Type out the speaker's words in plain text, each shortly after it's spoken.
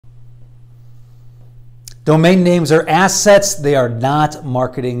Domain names are assets. They are not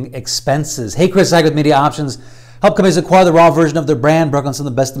marketing expenses. Hey, Chris Zuiker with Media Options. Help companies acquire the raw version of their brand, broker on some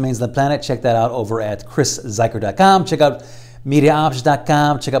of the best domains on the planet. Check that out over at chriszuiker.com. Check out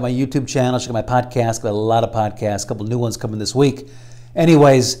mediaoptions.com. Check out my YouTube channel. Check out my podcast. Got a lot of podcasts. A couple new ones coming this week.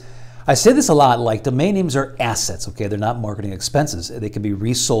 Anyways, I say this a lot, like domain names are assets, okay? They're not marketing expenses. They can be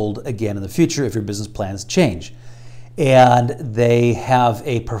resold again in the future if your business plans change. And they have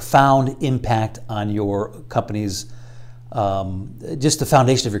a profound impact on your company's, just the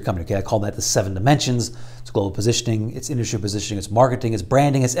foundation of your company, okay? I call that the 7 dimensions. It's global positioning, it's industry positioning, it's marketing, it's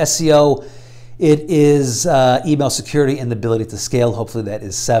branding, it's SEO, it is email security and the ability to scale. Hopefully that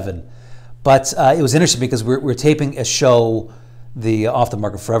is 7. But it was interesting because we're taping a show, the Off the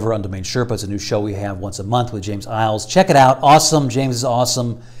Market Forever on Domain Sherpa. It's a new show we have once a month with James Isles. Check it out. Awesome. James is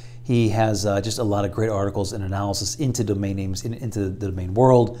awesome. He has just a lot of great articles and analysis into domain names, into the domain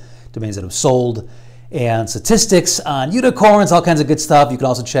world, domains that have sold, and statistics on unicorns, all kinds of good stuff. You can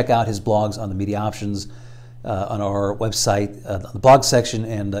also check out his blogs on the Media Options on our website, on the blog section,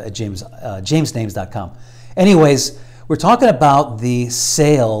 and at jamesnames.com. Anyways, we're talking about the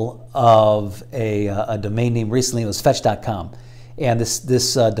sale of a domain name recently. It was fetch.com. And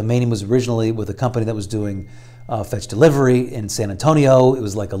this domain name was originally with a company that was doing fetch delivery in San Antonio. It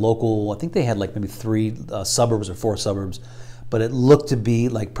was like a local, I think they had like maybe 3 suburbs or 4 suburbs, but it looked to be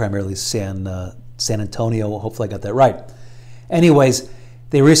like primarily San Antonio. Hopefully I got that right. Anyways,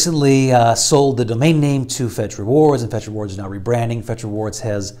 they recently sold the domain name to Fetch Rewards, and Fetch Rewards is now rebranding. Fetch Rewards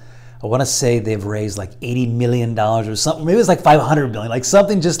has, I want to say they've raised like $80 million or something. Maybe it's like $500 million, like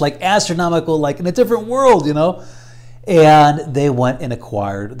something just like astronomical, like in a different world, you know? And they went and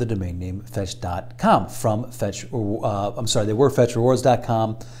acquired the domain name fetch.com from Fetch, they were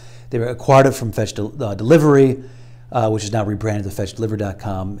fetchrewards.com. They acquired it from Fetch Delivery, which is now rebranded to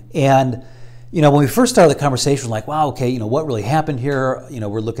fetchdelivery.com. And, you know, when we first started the conversation, like, wow, okay, you know, what really happened here? You know,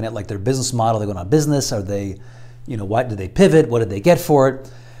 we're looking at like their business model. They're going out of business. Are they, you know, what did they pivot? What did they get for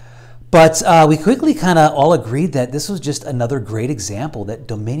it? But we quickly kind of all agreed that this was just another great example that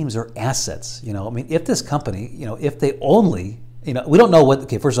domain names are assets. You know, I mean, if this company, you know, if they only, you know, we don't know what,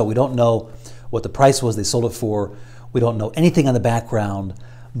 okay, first of all, we don't know what the price was they sold it for. We don't know anything on the background,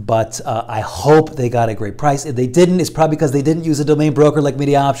 but I hope they got a great price. If they didn't, it's probably because they didn't use a domain broker like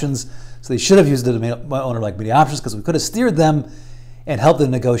Media Options. So they should have used a domain owner like Media Options, because we could have steered them and helped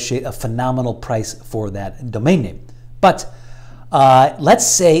them negotiate a phenomenal price for that domain name. But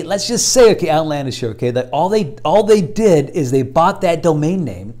let's just say, okay, outlandish here, okay, that all they did is they bought that domain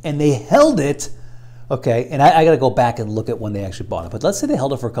name and they held it, okay, and I got to go back and look at when they actually bought it, but let's say they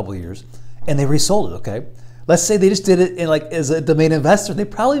held it for a couple of years and they resold it, okay. Let's say they just did it in like as a domain investor. They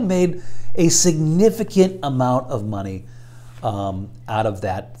probably made a significant amount of money out of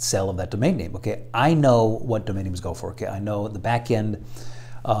that sale of that domain name, okay. I know what domain names go for, okay. I know the back end,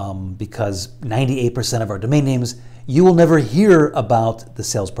 because 98% of our domain names, you will never hear about the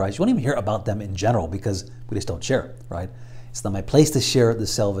sales price. You won't even hear about them in general because we just don't share, right? It's not my place to share the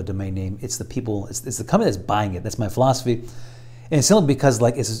sale of a domain name. It's the people, it's the company that's buying it. That's my philosophy. And it's simply because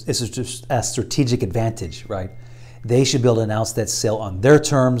like it's just a strategic advantage, right? They should be able to announce that sale on their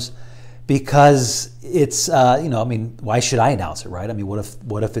terms because it's, you know, I mean, why should I announce it, right? I mean, what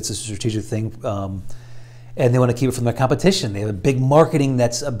if it's a strategic thing and they want to keep it from their competition? They have a big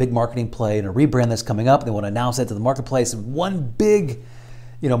marketing play and a rebrand that's coming up. They want to announce that to the marketplace. And one big,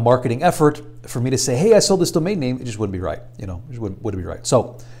 you know, marketing effort for me to say, hey, I sold this domain name, it just wouldn't be right. You know, it wouldn't be right.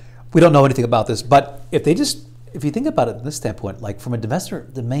 So we don't know anything about this, but if you think about it from this standpoint, like from a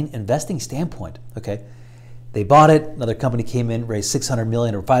domain investing standpoint, okay, they bought it, another company came in, raised $600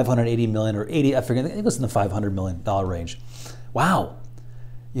 million or $580 million or 80, I forget, it was in the $500 million range. Wow,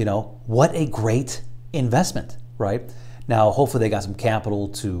 you know, what a great investment, right? Now, hopefully they got some capital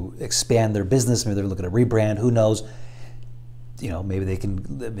to expand their business. Maybe they're looking at rebrand, who knows? You know, maybe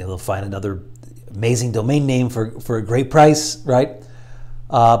they'll find another amazing domain name for a great price, right?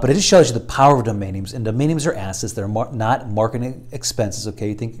 But it just shows you the power of domain names, and domain names are assets. They're not marketing expenses, okay?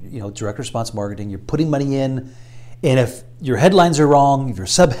 You think, you know, direct response marketing, you're putting money in, and if your headlines are wrong, if your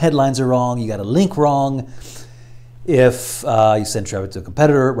sub-headlines are wrong, you got a link wrong, if you send traffic to a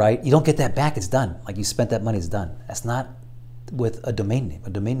competitor, right, you don't get that back, it's done. Like you spent that money, it's done. That's not with a domain name. A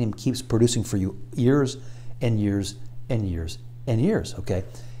domain name keeps producing for you years and years and years and years, okay?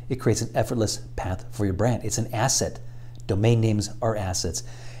 It creates an effortless path for your brand. It's an asset. Domain names are assets.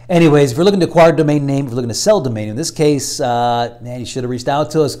 Anyways, if you're looking to acquire a domain name, if you're looking to sell a domain name, in this case, man, you should have reached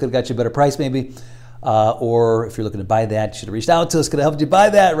out to us. Could have got you a better price maybe. Or if you're looking to buy that, you should have reached out to us. Could have helped you buy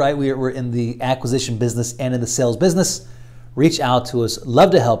that, right? We're in the acquisition business and in the sales business. reach out to us.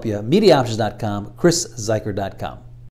 Love to help you. MediaOptions.com, chriszuiker.com.